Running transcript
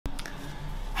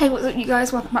Hey, what's up you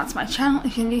guys, welcome back to my channel.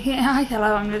 If you're new here, hi,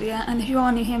 hello, I'm Lydia, and if you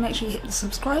are new here, make sure you hit the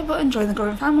subscribe button, join the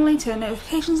growing family, turn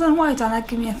notifications on, while you're done,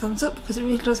 give me a thumbs up because it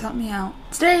really does help me out.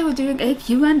 Today we're doing a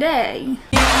Q&A.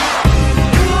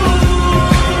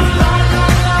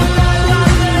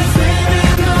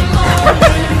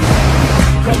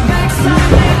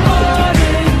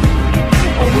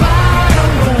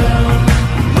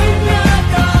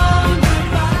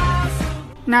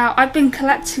 Now, I've been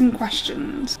collecting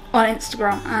questions on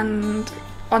Instagram and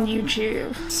on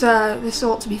YouTube, so this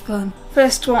ought to be fun.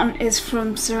 First one is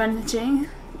from Serenity.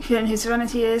 If you don't know who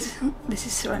Serenity is, this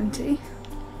is Serenity.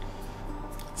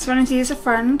 Serenity is a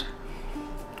friend,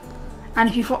 and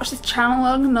if you've watched this channel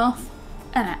long enough,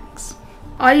 an ex.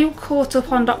 Are you caught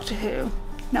up on Doctor Who?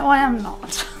 No, I am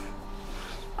not.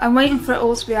 I'm waiting for it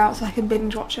all to be out so I can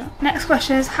binge watch it. Next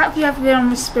question is, have you ever been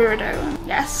on risperidone?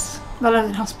 Yes. While I was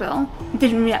in hospital. It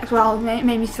didn't react well, it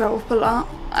made me throw up a lot,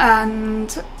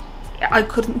 and I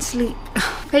couldn't sleep.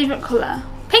 Favourite colour?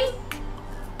 Pink!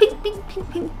 Pink, pink, pink,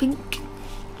 pink, pink.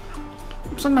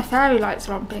 Some of my fairy lights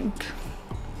are on pink.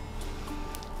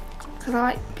 Because I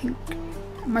like pink.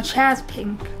 My chair's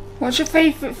pink. What's your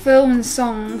favourite film and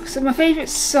song? So my favourite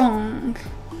song,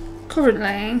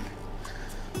 currently,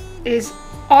 is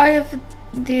Eye of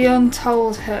the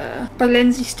Untold Her by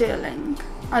Lindsay Stirling.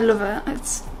 I love it.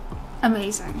 It's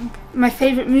amazing. My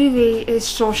favourite movie is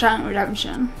Shawshank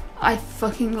Redemption. I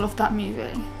fucking love that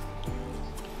movie.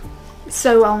 It's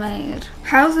so well made.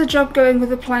 How's the job going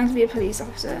with applying to be a police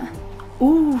officer?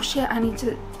 Ooh shit, I need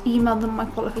to email them my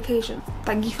qualification.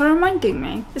 Thank you for reminding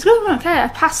me. It's going okay, I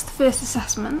passed the first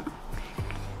assessment.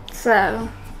 So,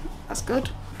 that's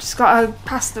good. Just gotta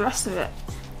pass the rest of it.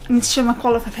 I need to show my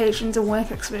qualifications and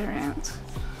work experience.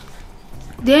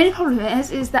 The only problem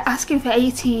is they're asking for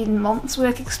 18 months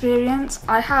work experience.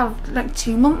 I have like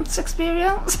 2 months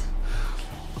experience.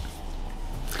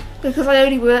 Because I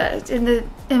only worked in the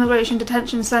immigration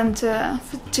detention centre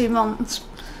for 2 months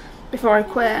before I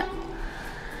quit.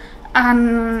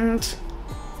 And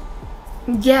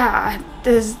yeah,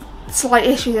 there's a slight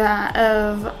issue there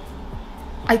of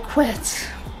I quit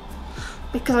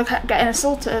because I kept getting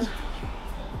assaulted.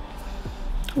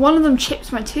 One of them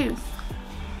chipped my tooth.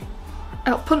 I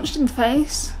got punched in the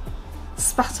face,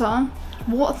 spat on,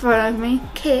 water thrown over me,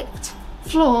 kicked,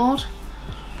 floored,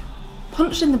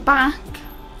 punched in the back,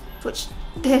 which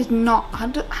did not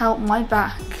help my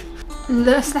back.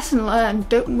 Lesson learned,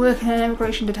 don't work in an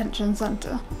immigration detention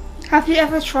centre. Have you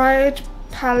ever tried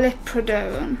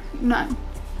paliperidone? No.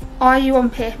 Are you on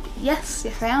PIP? Yes,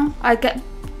 I am. I get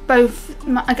both,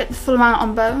 I get the full amount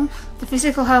on both. The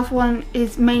physical health one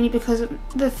is mainly because of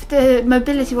the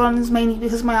mobility one is mainly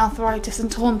because of my arthritis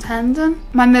and torn tendon.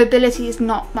 My mobility is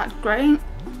not that great.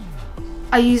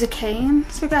 I use a cane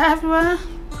to get everywhere.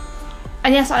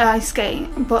 And yes, I ice skate,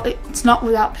 but it's not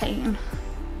without pain.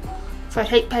 So I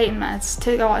take pain meds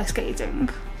to go ice skating.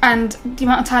 And the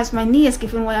amount of times my knee has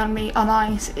given way on me on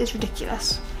ice is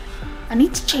ridiculous. I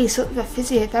need to chase up the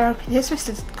physiotherapy. They're supposed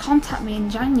to contact me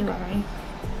in January.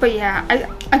 But yeah,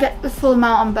 I get the full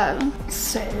amount on both.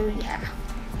 So yeah,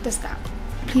 there's that.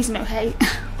 Please no hate.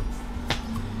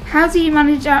 How do you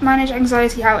manage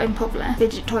anxiety out in public?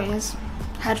 Fidget toys,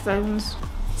 headphones,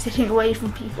 sitting away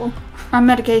from people. My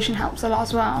medication helps a lot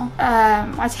as well.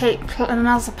 I take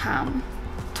clonazepam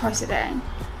twice a day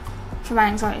for my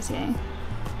anxiety.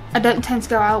 I don't tend to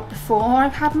go out before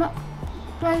I've had my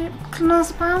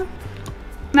clonazepam.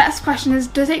 Next question is,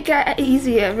 does it get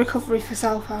easier recovery for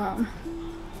self-harm?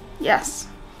 Yes.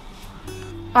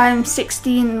 I am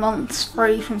 16 months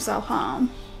free from self-harm.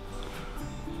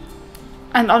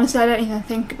 And honestly, I don't even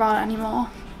think about it anymore.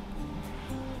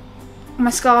 My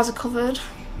scars are covered,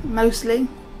 mostly.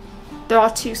 There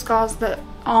are 2 scars that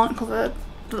aren't covered,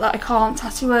 that I can't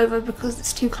tattoo over because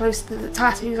it's too close to the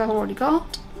tattoos I've already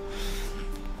got.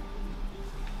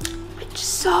 Which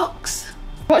sucks.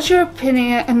 What's your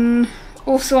opinion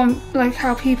also on like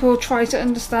how people try to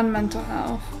understand mental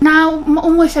health? Now, all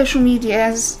my social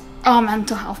medias are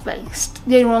mental health based.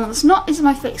 The only one that's not is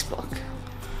my Facebook.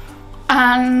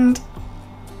 And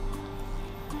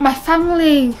my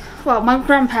family, well, my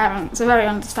grandparents are very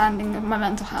understanding of my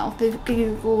mental health. They've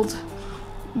googled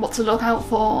what to look out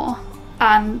for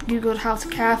and googled how to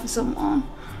care for someone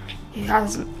who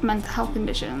has mental health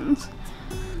conditions.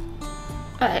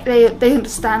 They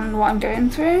understand what I'm going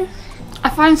through. I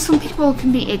find some people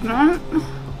can be ignorant.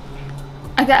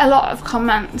 I get a lot of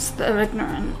comments that are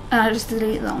ignorant and I just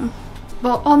delete them.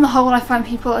 But on the whole, I find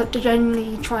people are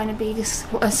genuinely trying to be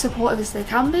as supportive as they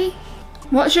can be.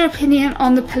 What's your opinion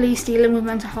on the police dealing with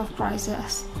mental health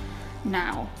crisis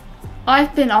now?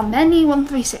 I've been on many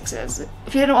 136s.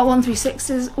 If you don't know what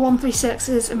 136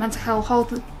 is a mental health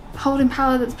holding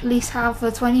power that the police have for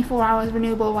 24 hours,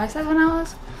 renewable by 7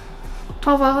 hours,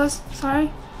 12 hours,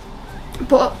 sorry.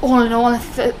 But all in all,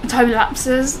 if the time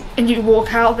elapses and you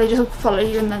walk out, they just follow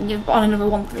you and then you're on another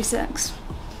 136.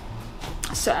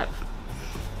 So,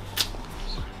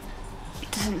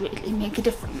 it doesn't really make a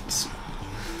difference.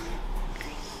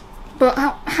 But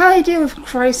how I deal with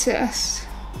crisis,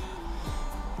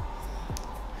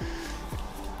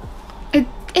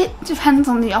 it depends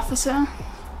on the officer.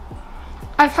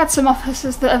 I've had some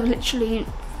officers that have literally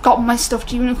got my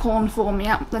stuffed unicorn for me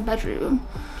out of the bedroom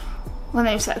when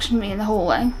they've sectioned me in the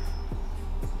hallway.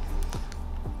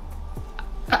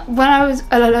 When I was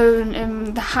alone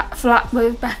in the flat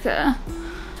with Becca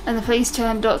and the police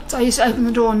turned up, I used to open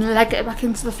the door and leg it back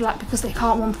into the flat because they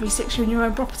can't 136 you in your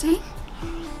own property.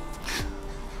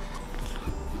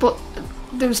 But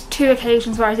there was 2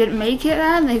 occasions where I didn't make it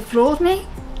there and they floored me.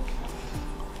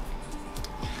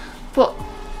 But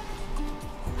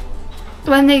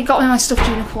when they got me my stuffed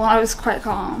unicorn, I was quite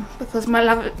calm because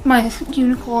my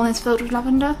unicorn is filled with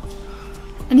lavender.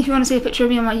 And if you want to see a picture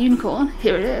of me and my unicorn,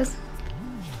 here it is.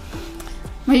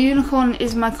 My unicorn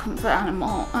is my comfort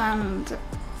animal and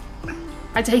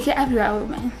I take it everywhere with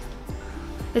me.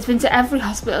 It's been to every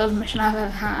hospital admission I've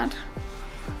ever had.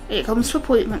 It comes to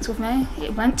appointments with me.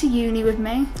 It went to uni with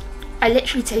me. I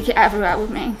literally take it everywhere with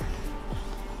me.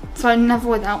 So I'm never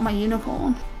without my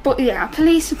unicorn. But yeah,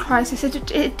 police and crisis,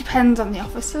 it depends on the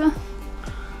officer.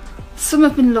 Some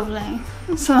have been lovely,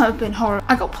 some have been horrible.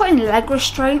 I got put in leg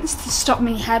restraints to stop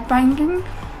me headbanging.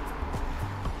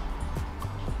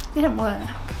 They didn't work,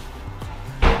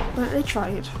 but they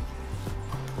tried.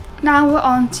 Now we're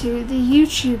on to the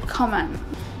YouTube comment.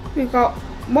 We've got,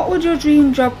 what would your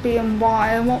dream job be and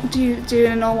why, and what do you do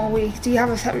in a normal week? Do you have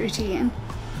a set routine?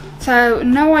 So,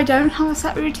 no, I don't have a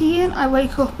set routine. I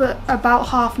wake up at about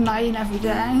 9:30 every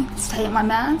day to take my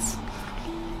meds.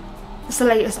 It's the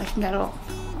latest I can get up.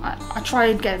 I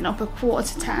tried getting up at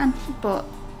 9:45, but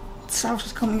South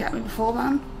just come and get me before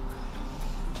then.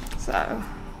 So,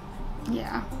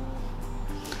 yeah.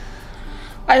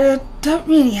 I don't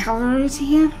really have a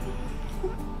routine.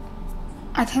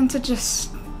 I tend to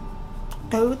just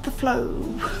go with the flow.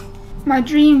 My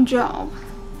dream job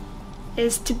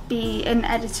is to be an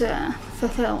editor for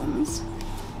films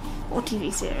or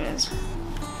TV series.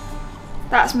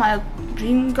 That's my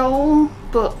dream goal,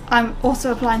 but I'm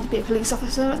also applying to be a police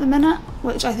officer at the minute,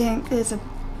 which I think is a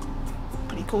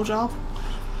pretty cool job.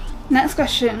 Next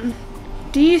question.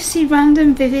 Do you see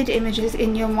random vivid images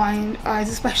in your mind eyes,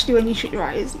 especially when you shut your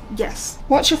eyes? Yes.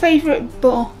 What's your favourite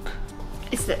book?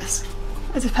 It's this.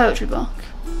 It's a poetry book.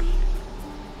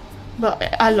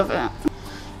 But I love it.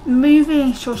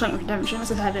 Movie, Shawshank Redemption,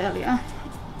 as I said earlier.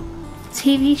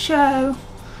 TV show,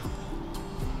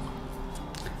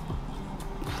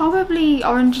 probably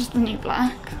Orange is the New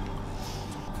Black.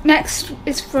 Next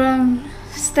is from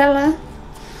Stella.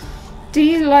 Do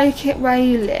you like it where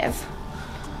you live?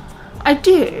 I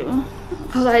do,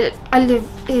 because I live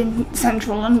in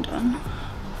central London,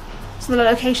 so the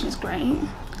location is great.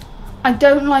 I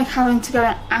don't like having to go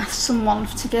and ask someone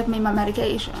to give me my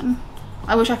medication.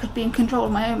 I wish I could be in control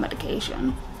of my own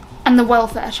medication. And the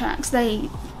welfare checks, they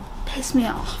piss me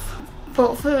off.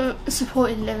 But for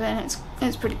supported living,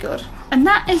 it's pretty good. And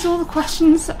that is all the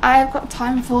questions that I've got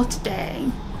time for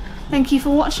today. Thank you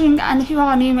for watching, and if you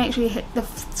are new, make sure you hit the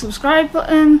subscribe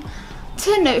button,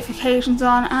 turn notifications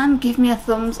on, and give me a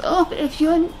thumbs up if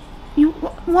you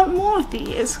want more of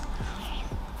these.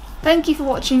 Thank you for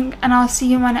watching, and I'll see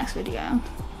you in my next video.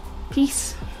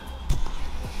 Peace.